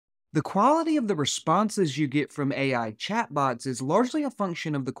The quality of the responses you get from AI chatbots is largely a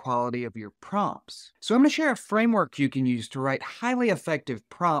function of the quality of your prompts. So, I'm going to share a framework you can use to write highly effective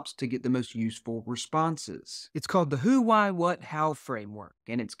prompts to get the most useful responses. It's called the Who, Why, What, How framework,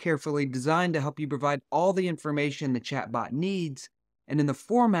 and it's carefully designed to help you provide all the information the chatbot needs and in the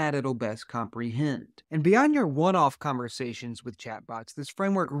format it'll best comprehend. And beyond your one off conversations with chatbots, this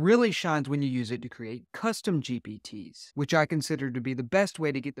framework really shines when you use it to create custom GPTs, which I consider to be the best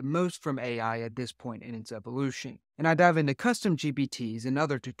way to get the most from AI at this point in its evolution. And I dive into custom GPTs in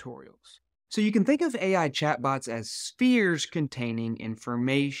other tutorials. So you can think of AI chatbots as spheres containing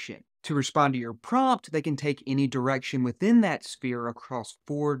information. To respond to your prompt, they can take any direction within that sphere across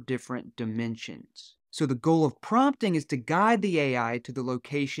 4 different dimensions. So the goal of prompting is to guide the AI to the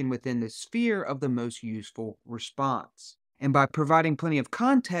location within the sphere of the most useful response. And by providing plenty of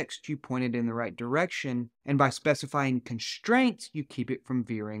context, you point it in the right direction, and by specifying constraints, you keep it from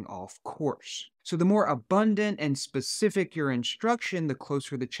veering off course. So the more abundant and specific your instruction, the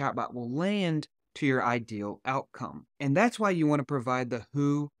closer the chatbot will land to your ideal outcome. And that's why you want to provide the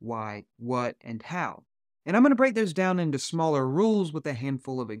who, why, what, and how. And I'm going to break those down into smaller rules with a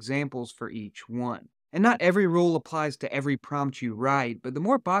handful of examples for each one. And not every rule applies to every prompt you write, but the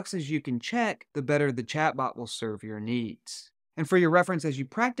more boxes you can check, the better the chatbot will serve your needs. And for your reference, as you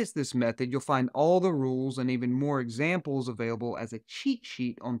practice this method, you'll find all the rules and even more examples available as a cheat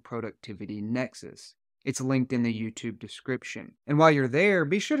sheet on Productivity Nexus. It's linked in the YouTube description. And while you're there,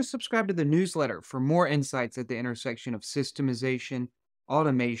 be sure to subscribe to the newsletter for more insights at the intersection of systemization,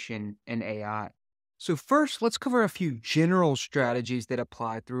 automation, and AI. So first, let's cover a few general strategies that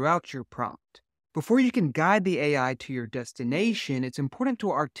apply throughout your prompt. Before you can guide the AI to your destination, it's important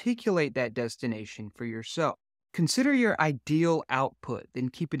to articulate that destination for yourself. Consider your ideal output, then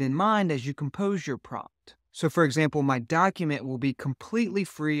keep it in mind as you compose your prompt. So for example, my document will be completely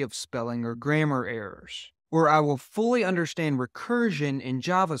free of spelling or grammar errors. Or I will fully understand recursion in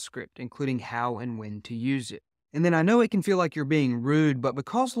JavaScript, including how and when to use it. And then I know it can feel like you're being rude, but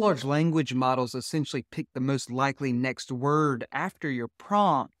because large language models essentially pick the most likely next word after your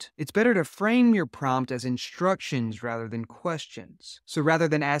prompt, it's better to frame your prompt as instructions rather than questions. So rather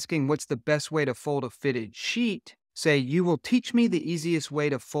than asking what's the best way to fold a fitted sheet, say you will teach me the easiest way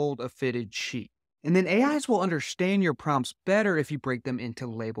to fold a fitted sheet. And then AIs will understand your prompts better if you break them into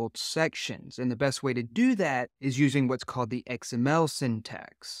labeled sections. And the best way to do that is using what's called the XML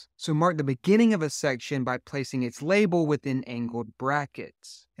syntax. So mark the beginning of a section by placing its label within angled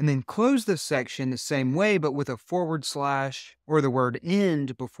brackets. And then close the section the same way but with a forward slash or the word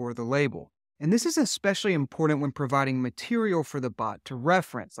end before the label. And this is especially important when providing material for the bot to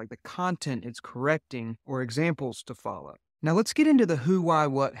reference, like the content it's correcting or examples to follow. Now let's get into the who, why,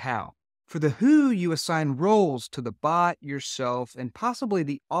 what, how. For the who, you assign roles to the bot, yourself, and possibly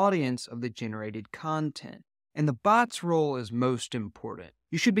the audience of the generated content. And the bot's role is most important.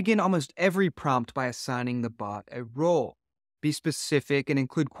 You should begin almost every prompt by assigning the bot a role. Be specific and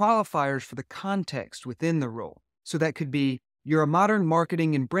include qualifiers for the context within the role. So that could be, you're a modern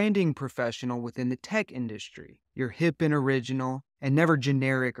marketing and branding professional within the tech industry. You're hip and original, and never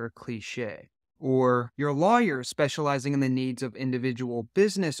generic or cliche. Or you're a lawyer specializing in the needs of individual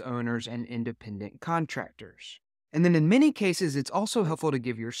business owners and independent contractors. And then in many cases, it's also helpful to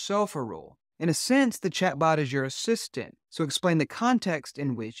give yourself a role. In a sense, the chatbot is your assistant, so explain the context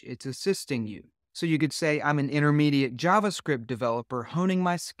in which it's assisting you. So you could say, I'm an intermediate JavaScript developer honing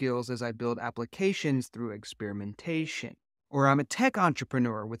my skills as I build applications through experimentation. Or I'm a tech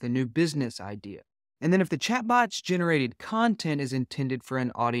entrepreneur with a new business idea. And then if the chatbot's generated content is intended for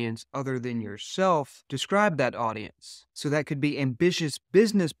an audience other than yourself, describe that audience. So that could be ambitious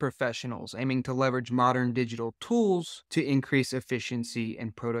business professionals aiming to leverage modern digital tools to increase efficiency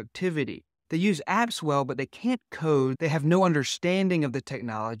and productivity. They use apps well, but they can't code. They have no understanding of the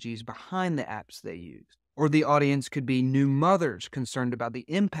technologies behind the apps they use. Or the audience could be new mothers concerned about the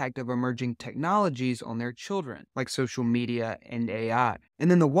impact of emerging technologies on their children, like social media and AI. And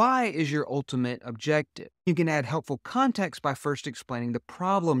then the why is your ultimate objective. You can add helpful context by first explaining the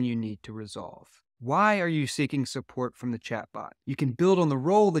problem you need to resolve. Why are you seeking support from the chatbot? You can build on the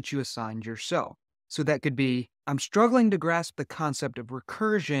role that you assigned yourself. So that could be, I'm struggling to grasp the concept of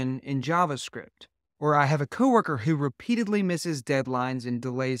recursion in JavaScript. Or I have a coworker who repeatedly misses deadlines and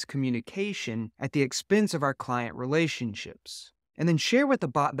delays communication at the expense of our client relationships. And then share with the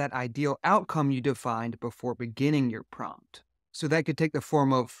bot that ideal outcome you defined before beginning your prompt. So that could take the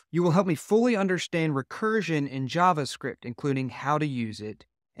form of, you will help me fully understand recursion in JavaScript, including how to use it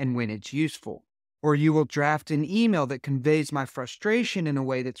and when it's useful. Or you will draft an email that conveys my frustration in a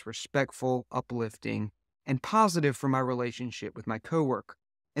way that's respectful, uplifting, and positive for my relationship with my coworker.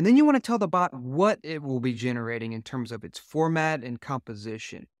 And then you want to tell the bot what it will be generating in terms of its format and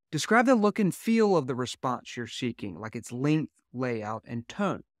composition. Describe the look and feel of the response you're seeking, like its length, layout, and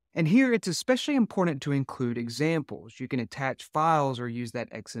tone. And here it's especially important to include examples. You can attach files or use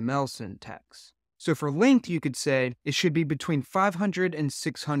that XML syntax. So for length, you could say it should be between 500 and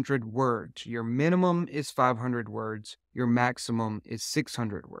 600 words. Your minimum is 500 words. Your maximum is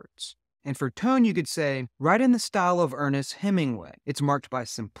 600 words. And for tone, you could say, write in the style of Ernest Hemingway. It's marked by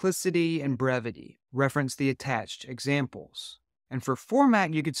simplicity and brevity. Reference the attached examples. And for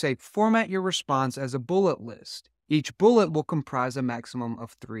format, you could say, format your response as a bullet list. Each bullet will comprise a maximum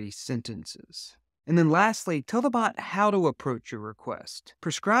of 3 sentences. And then lastly, tell the bot how to approach your request.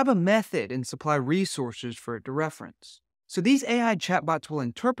 Prescribe a method and supply resources for it to reference. So these AI chatbots will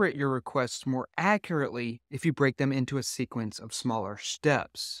interpret your requests more accurately if you break them into a sequence of smaller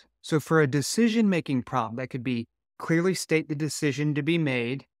steps. So for a decision-making prompt, that could be clearly state the decision to be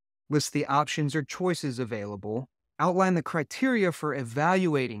made, list the options or choices available, outline the criteria for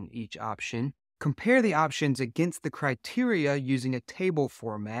evaluating each option, compare the options against the criteria using a table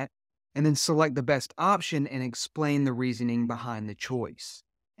format, and then select the best option and explain the reasoning behind the choice.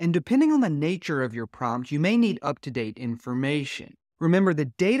 And depending on the nature of your prompt, you may need up-to-date information. Remember, the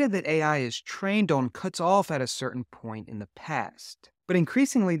data that AI is trained on cuts off at a certain point in the past. But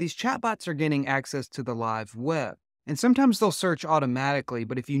increasingly, these chatbots are gaining access to the live web. And sometimes they'll search automatically,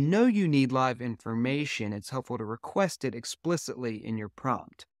 but if you know you need live information, it's helpful to request it explicitly in your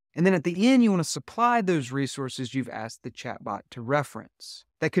prompt. And then at the end, you want to supply those resources you've asked the chatbot to reference.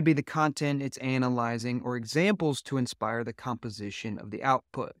 That could be the content it's analyzing or examples to inspire the composition of the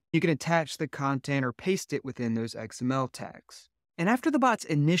output. You can attach the content or paste it within those XML tags. And after the bot's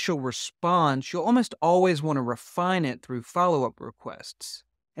initial response, you'll almost always want to refine it through follow-up requests.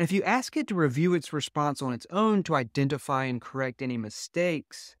 And if you ask it to review its response on its own to identify and correct any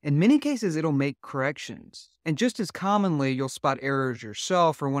mistakes, in many cases it'll make corrections. And just as commonly, you'll spot errors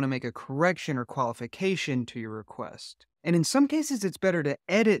yourself or want to make a correction or qualification to your request. And in some cases, it's better to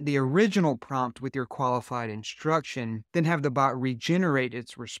edit the original prompt with your qualified instruction than have the bot regenerate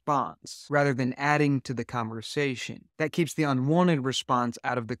its response, rather than adding to the conversation. That keeps the unwanted response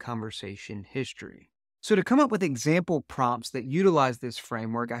out of the conversation history. So to come up with example prompts that utilize this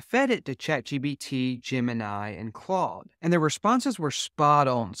framework, I fed it to ChatGPT, Gemini, and Claude. And their responses were spot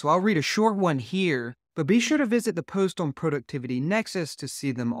on, so I'll read a short one here, but be sure to visit the post on Productivity Nexus to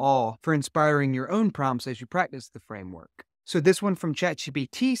see them all for inspiring your own prompts as you practice the framework. So this one from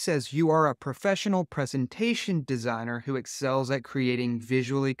ChatGPT says, you are a professional presentation designer who excels at creating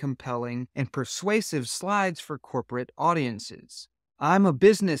visually compelling and persuasive slides for corporate audiences. I'm a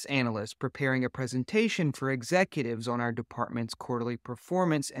business analyst preparing a presentation for executives on our department's quarterly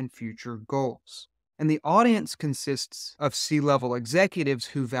performance and future goals. And the audience consists of C-level executives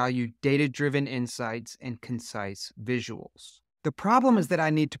who value data-driven insights and concise visuals. The problem is that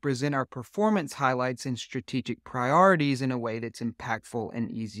I need to present our performance highlights and strategic priorities in a way that's impactful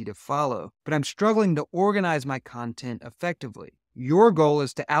and easy to follow, but I'm struggling to organize my content effectively. Your goal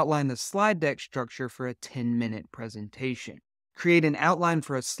is to outline the slide deck structure for a 10-minute presentation. Create an outline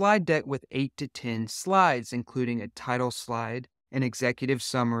for a slide deck with 8 to 10 slides, including a title slide, an executive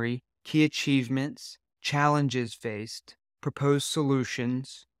summary, key achievements, challenges faced, proposed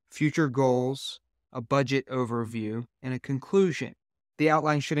solutions, future goals, a budget overview, and a conclusion. The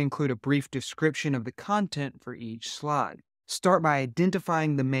outline should include a brief description of the content for each slide. Start by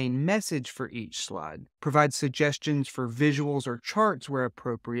identifying the main message for each slide. Provide suggestions for visuals or charts where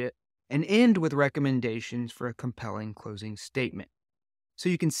appropriate, and end with recommendations for a compelling closing statement. So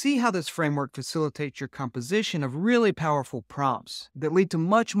you can see how this framework facilitates your composition of really powerful prompts that lead to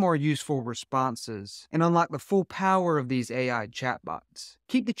much more useful responses and unlock the full power of these AI chatbots.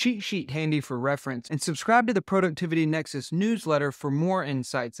 Keep the cheat sheet handy for reference and subscribe to the Productivity Nexus newsletter for more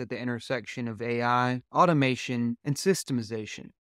insights at the intersection of AI, automation, and systemization.